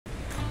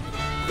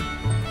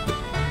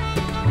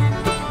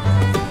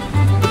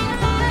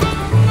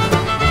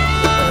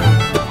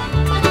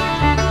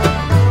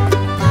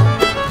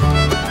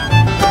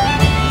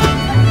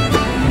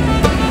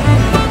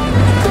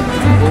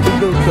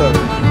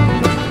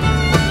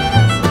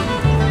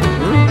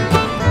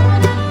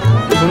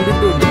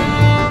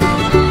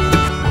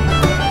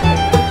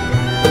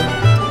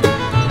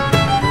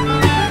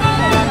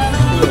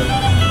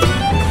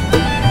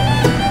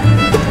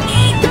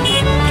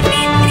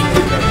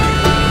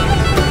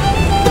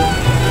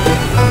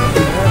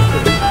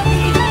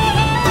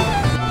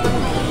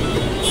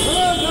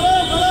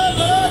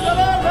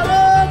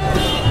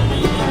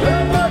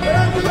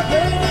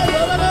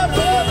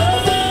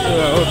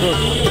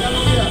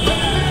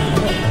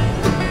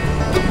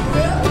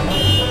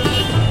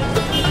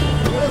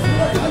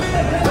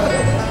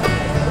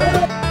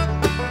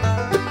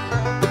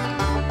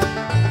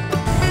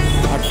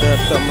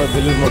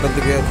বেলুর মঠের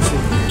দিকে যাচ্ছি।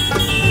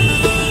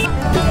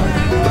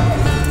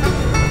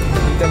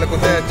 তাহলে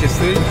কোথায় যাচ্ছিস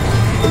তুই?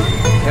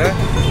 হ্যাঁ,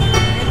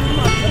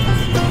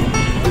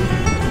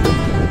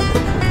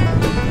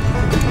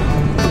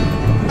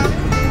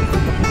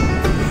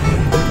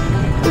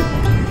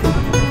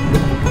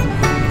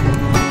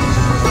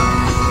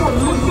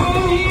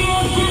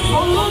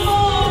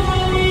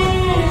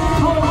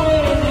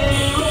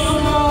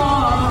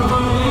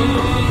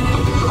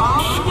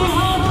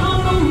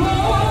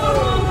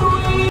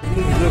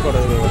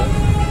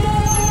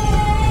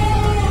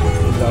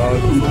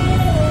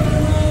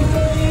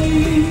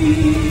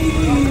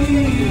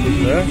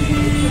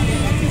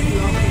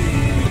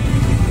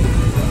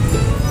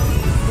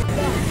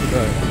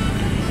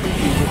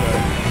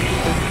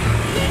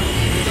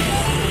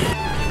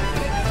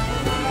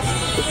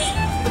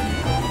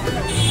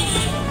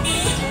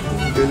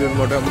 বেলুর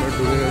মঠে আমরা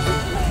ঢুকে গেছি।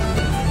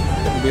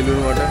 বেলুর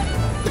মঠে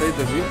তাই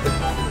তো ঠিক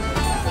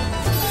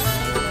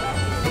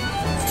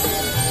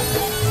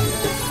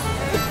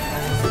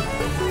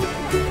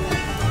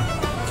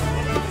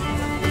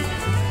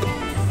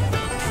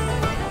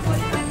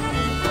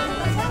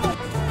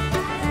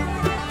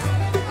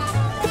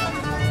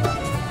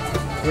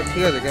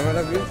আছে।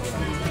 ক্যামেরা ভিউ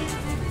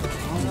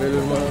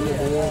বেলুর মঠে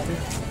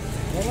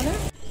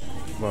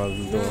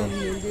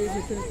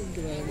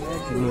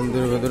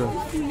মন্দিরের ভেতরে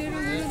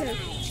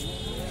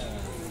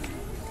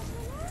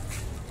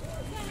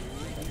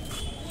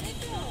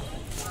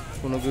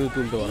কোনো কিছু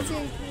তুলতে পারো,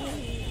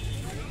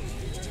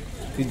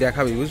 তুই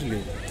দেখাবি বুঝলি।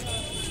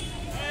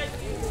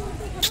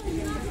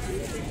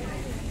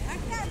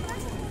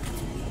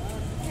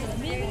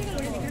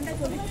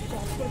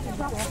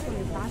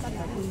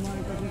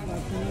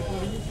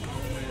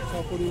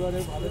 সপরিবারে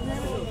ভালো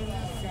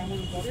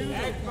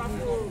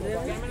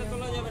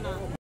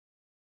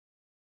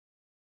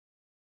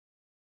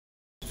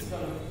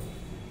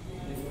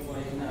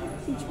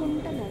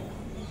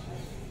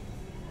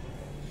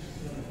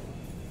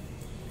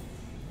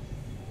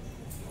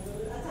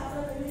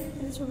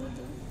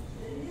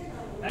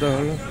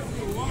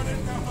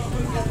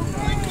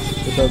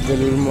এটা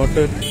বেলুর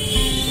মঠের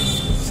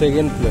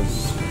সেকেন্ড প্লেস।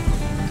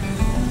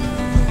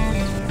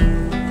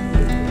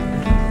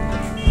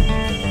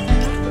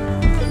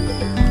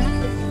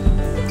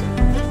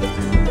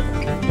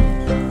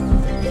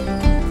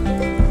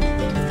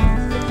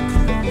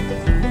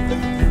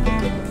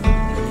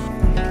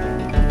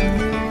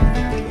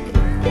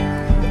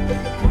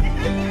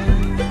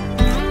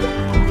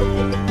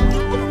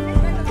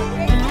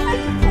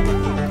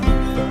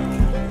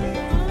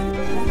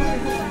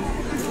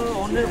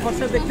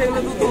 দেখতে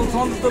গেলে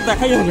তো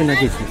দেখাই হবে না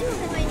কিছু,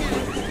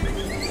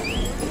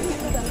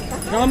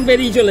 নাম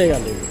বেরিয়ে চলে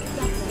গেল।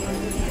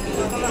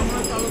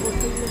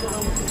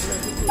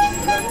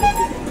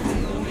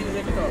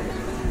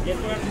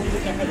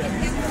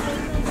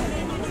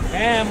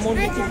 হ্যাঁ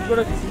মন্দির ঠিক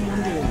করে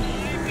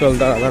চল,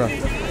 দাঁড়া দাঁড়া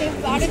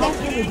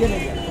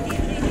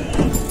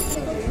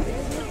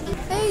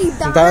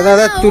দাঁড়া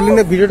দাঁড়া তুলি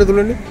নে, ভিডিওটা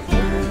তুলে নি।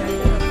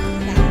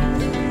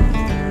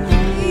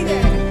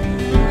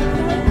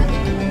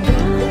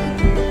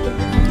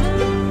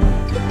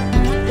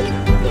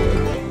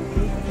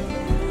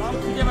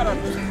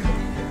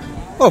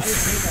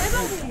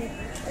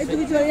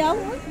 তুমি চলে যাও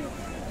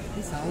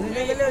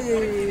সামনে গেলে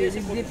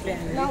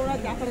না ওরা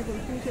যা করে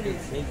তুমি চলে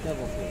যাও,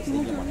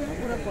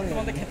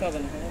 তোমাদের খেতে হবে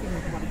না।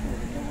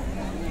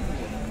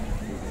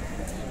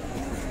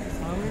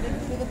 সামনে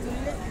থেকে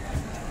তুললে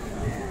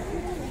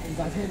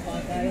গাছের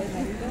পাতায়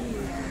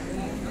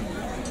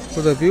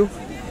কোথায় পিউ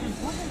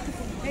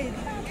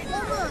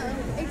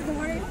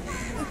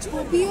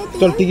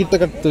চল টিকিটটা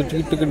কাটতে,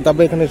 টিকিটটা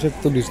তারপরে এখানে এসে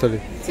তুলিস। তাহলে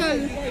চল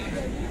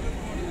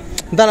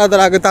দাঁড়া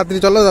দাঁড়া আগে তাড়াতাড়ি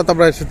চলো,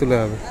 তারপরে এসে তুলে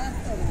হবে।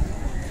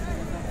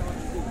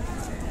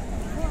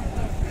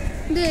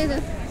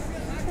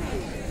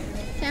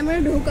 ক্যামেরা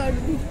ঢোকা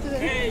ঢুকতে দে।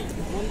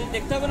 মন্দির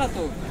দেখতে হবে না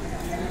তো?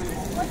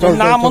 চল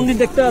না মন্দির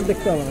দেখতে হবে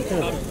না।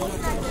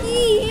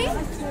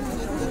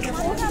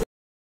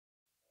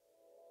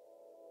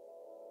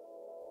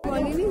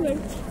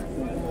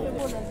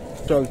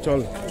 চল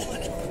চল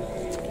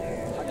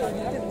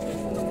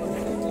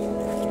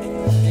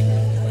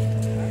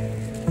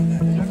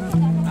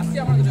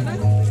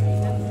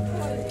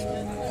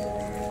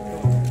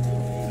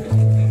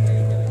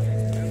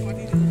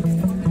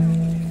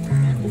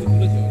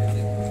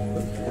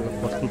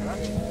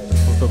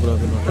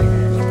ফটোগ্রাফি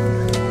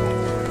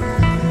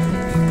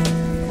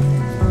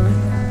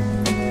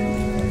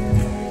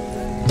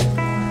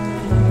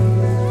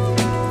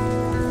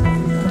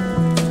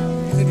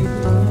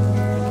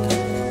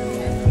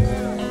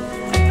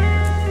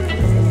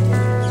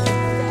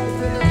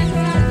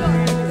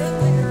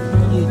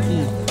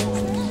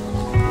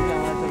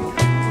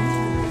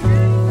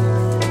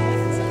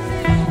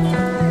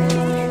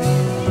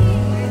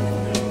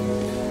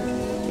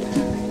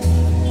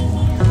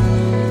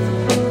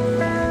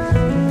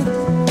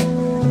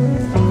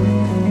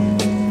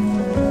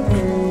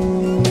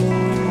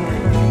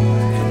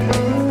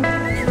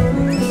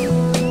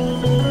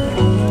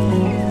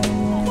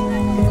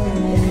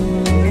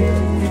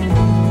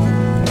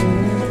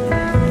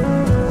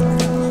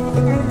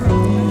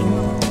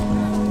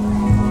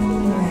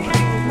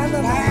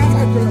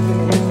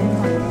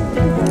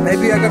এই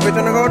তুই একটা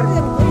পেছনে কর,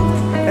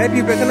 এই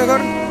তুই পেছনে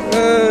কর,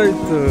 এই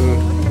তো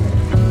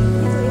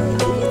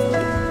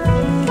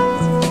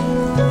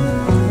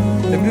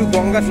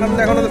গঙ্গার সামনে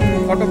এখনো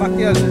ফটো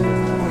বাকি আছে।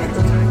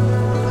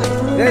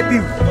 এই তুই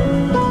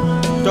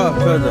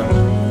চল যা।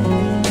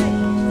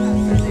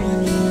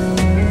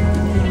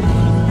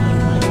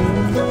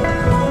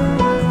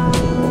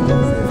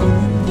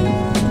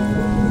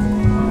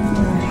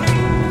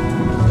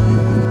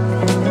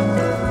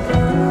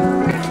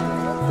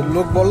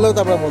 লোক বললেও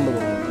তারপরে বন্ধ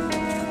করবো।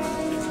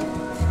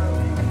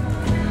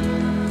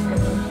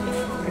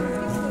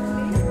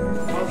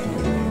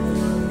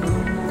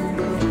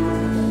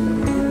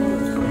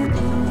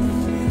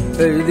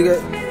 এইদিকে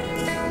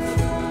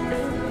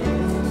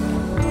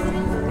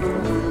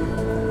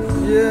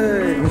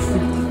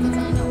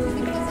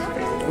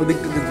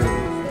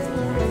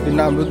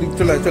নাম ওদিক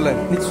চলে চলে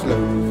নিচ চলে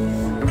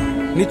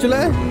নিচ চলে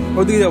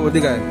ওদিকে যাবো,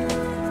 ওদিকে আয়,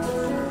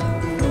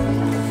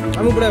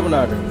 আমি উপরে যাবো না।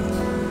 আর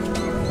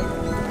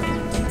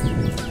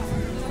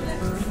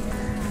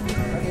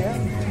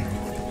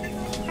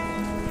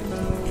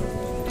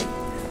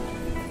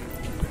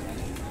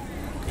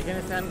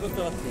এখানে স্নান করতে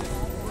পারছি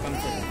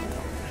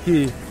কি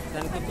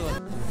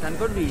স্নান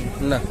করবি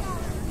না,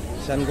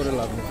 স্নান করে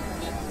লাভ নেই।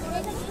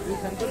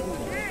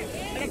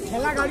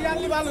 ঠেলা গাড়ি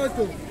আনলে ভালো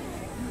হতো,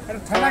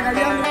 ঠেলা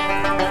গাড়ি আনলে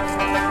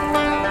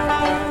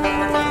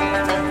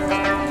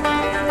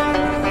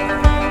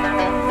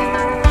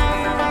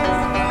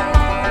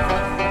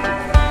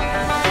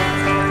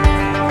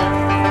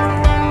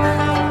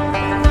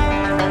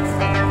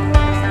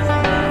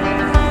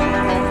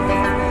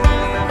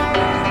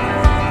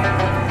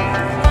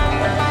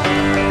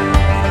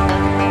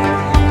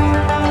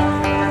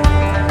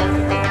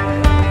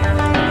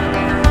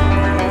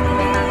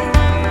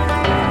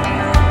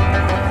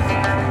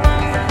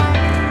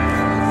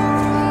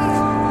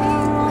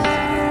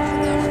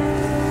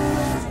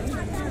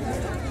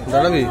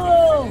দাঁড়াবি,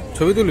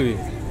 ছবি তুলবি,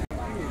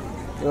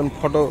 এখন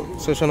ফটো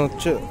সেশন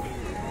হচ্ছে।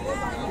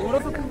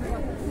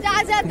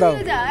 দাও,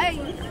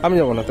 আমি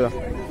যাবো না, তো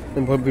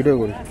ভিডিও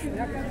করি।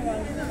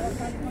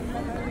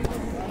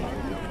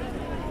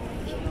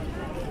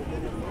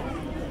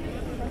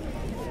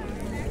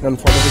 এখন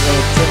ফটো সেশন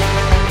হচ্ছে।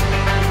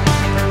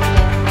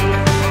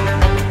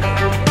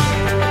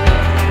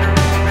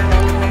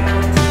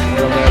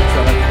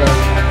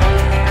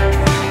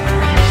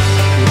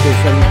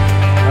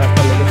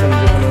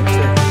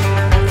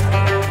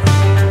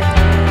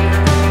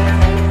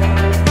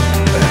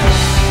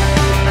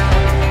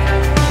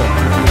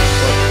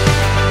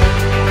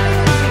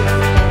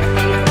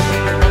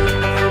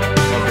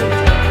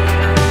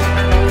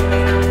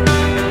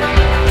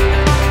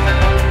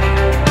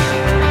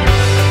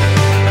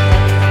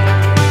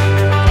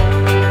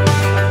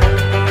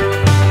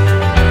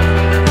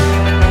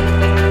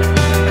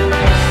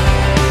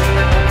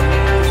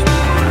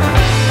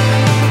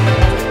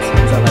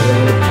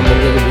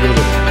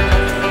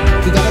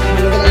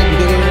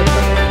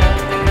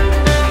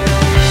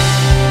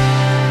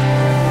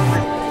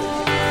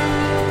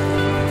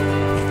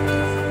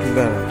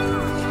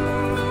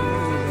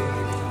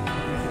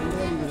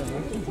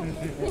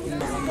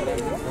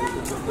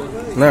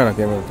 না না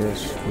ক্যামেরাতে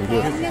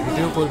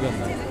ভিডিও করবেন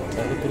না,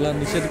 ফটো তোলা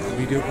নিষেধ,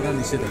 ভিডিও করা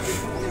নিষেধ আছে।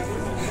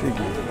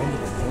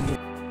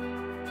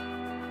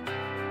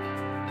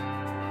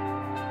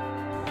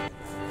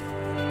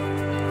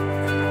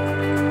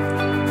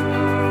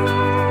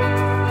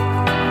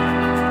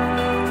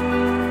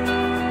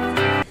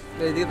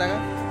 এইদিকে তাকা।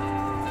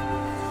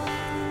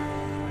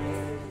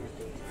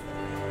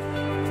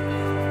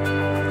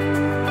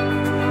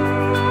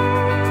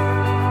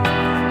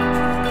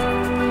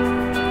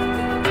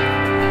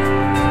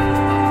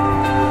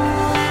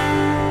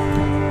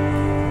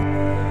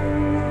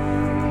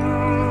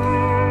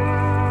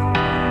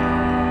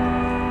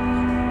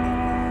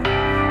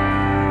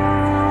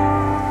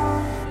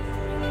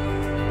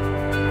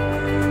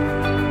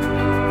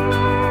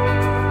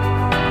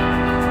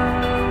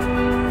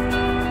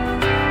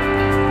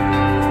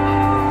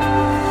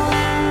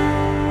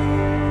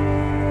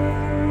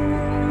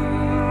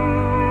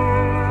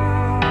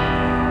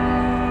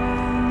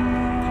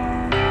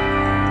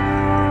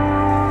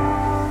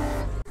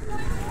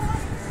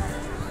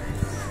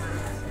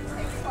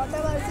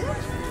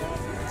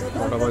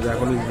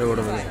 এখনই ভিডিও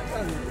করে দেবে।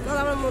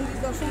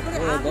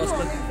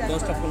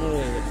 দশটা 15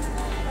 হয়ে গেছে।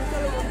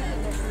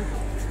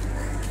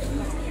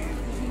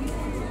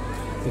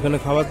 এখানে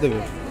খাবার দেবে।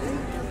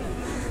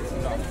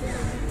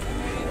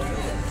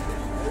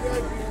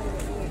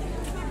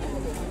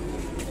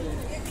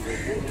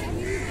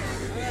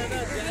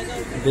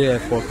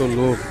 দেখ কত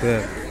লোক,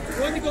 দেখ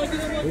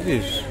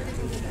বুঝিস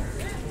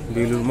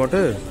বেলুর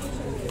মঠে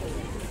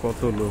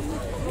কত লোক।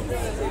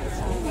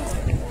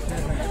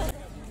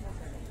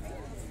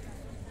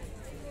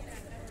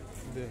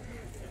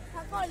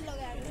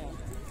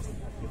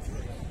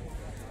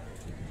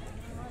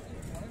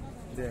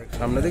 দেখ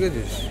সামনে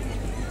দেখেছিস,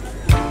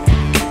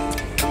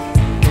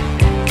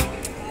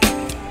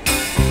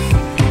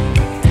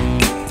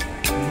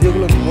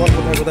 ভিডিওগুলো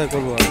কোথায় কোথায়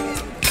করবো।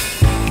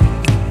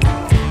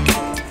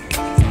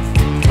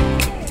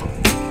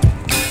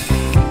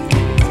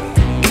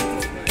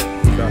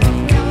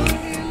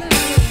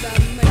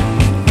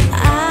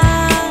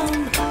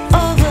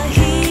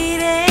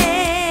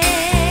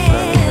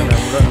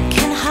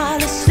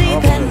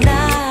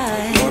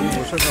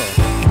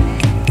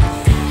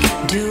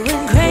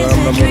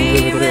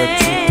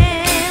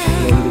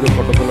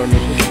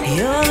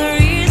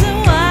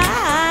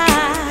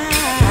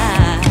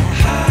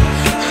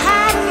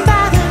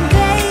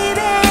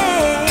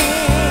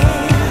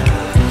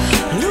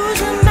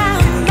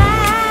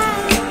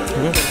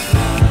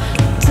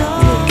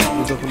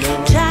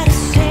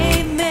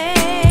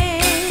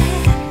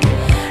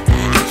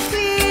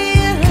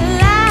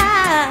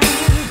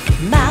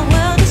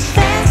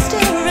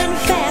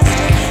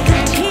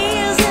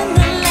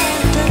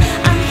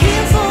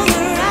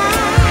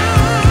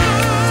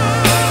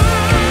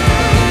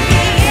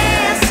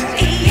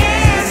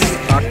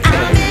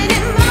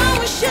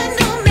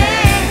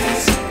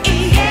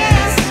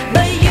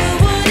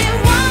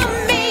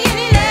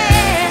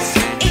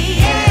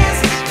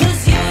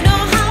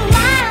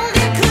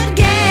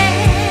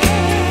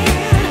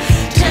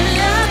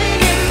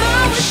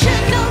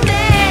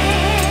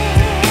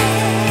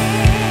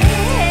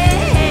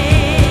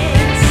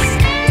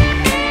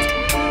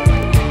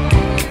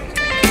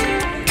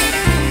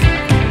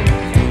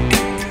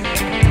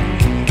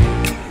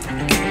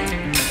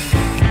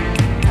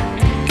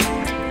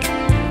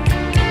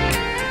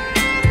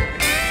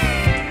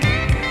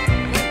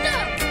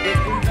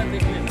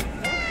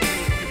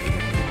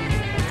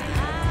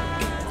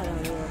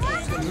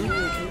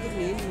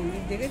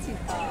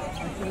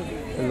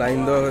 লাইন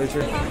দেওয়া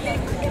হয়েছে,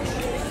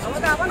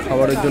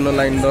 খাবারের জন্য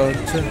লাইন দেওয়া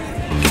হচ্ছে।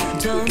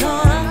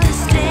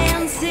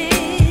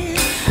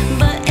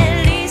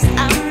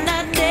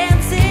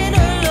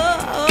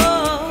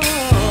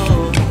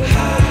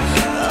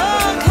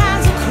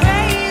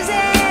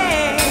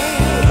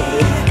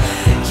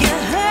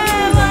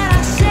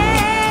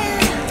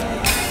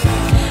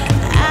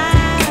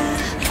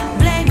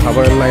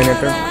 খাবারের লাইন,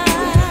 এটা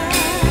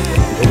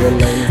ভোগের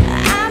লাইন।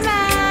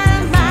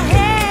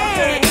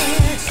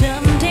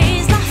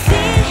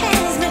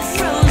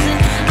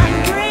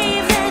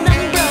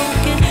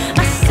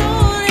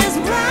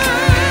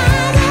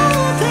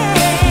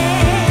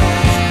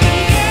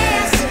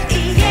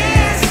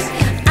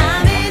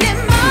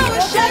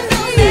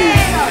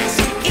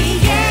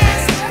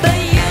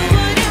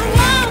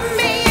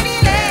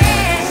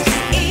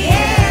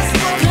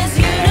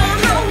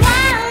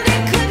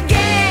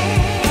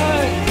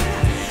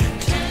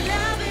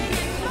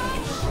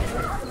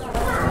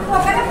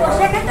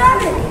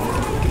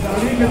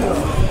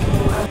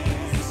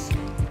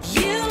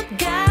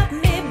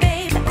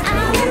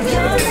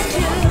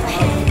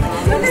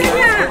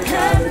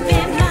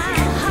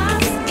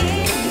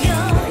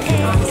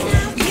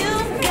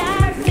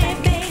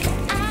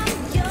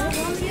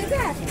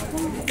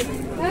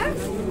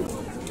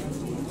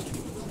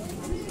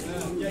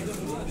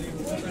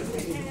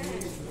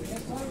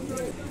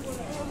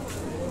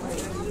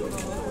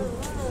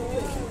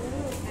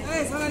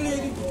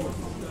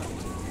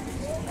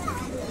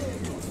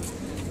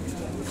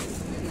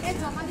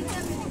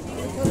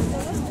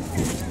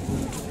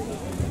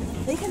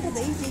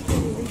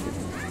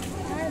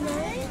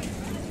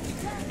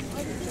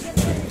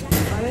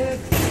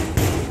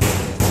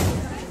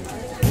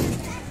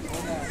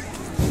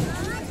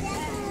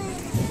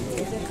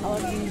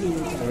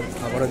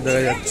 খাবারের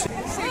জায়গায় যাচ্ছে।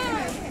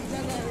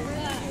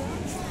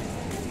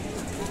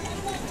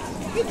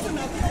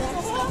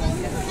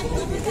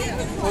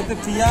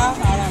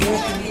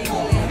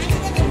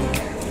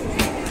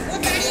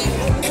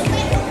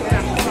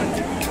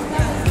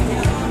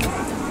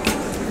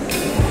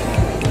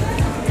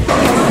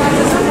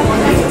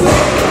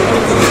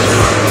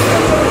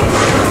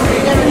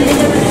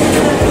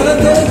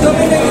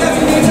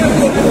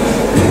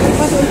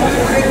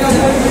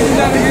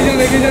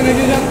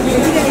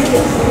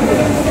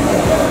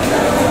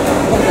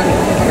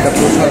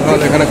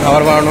 এখানে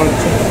খাবার বানানো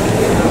হচ্ছে।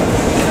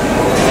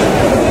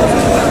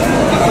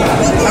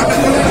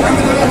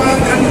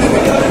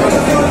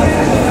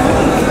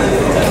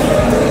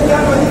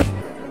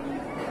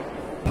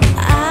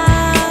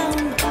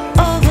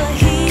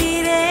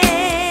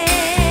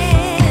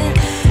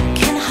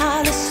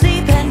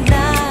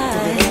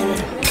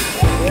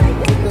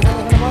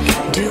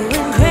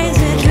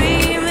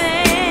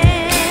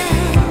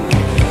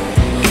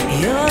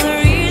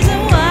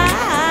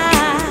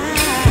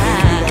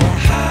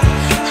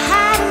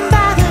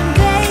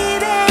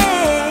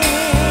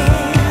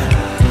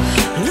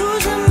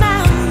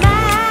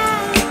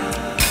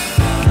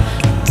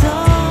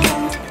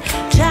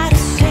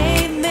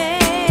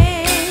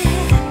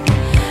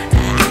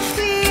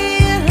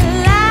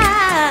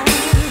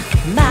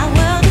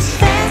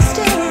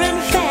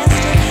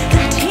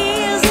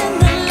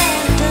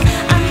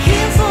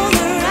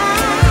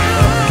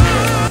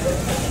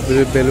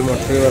 বেলুর মঠ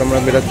থেকে এবার আমরা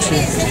বেরোচ্ছি।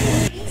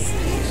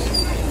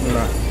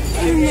 না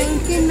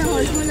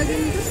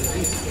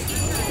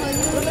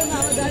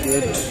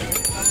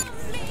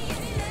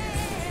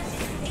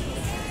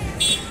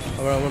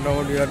আমরা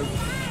মোটামুটি আর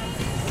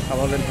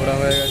আমাদের ঘোরা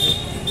হয়ে গেছে।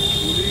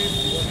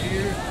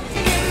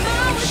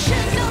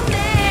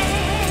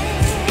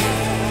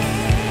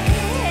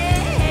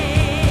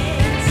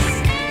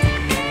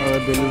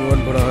 আমাদের বেলুর মঠ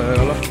ঘোরা হয়ে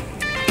গেল,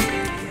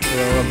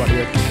 এবার আমরা বাড়ি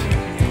যাচ্ছি।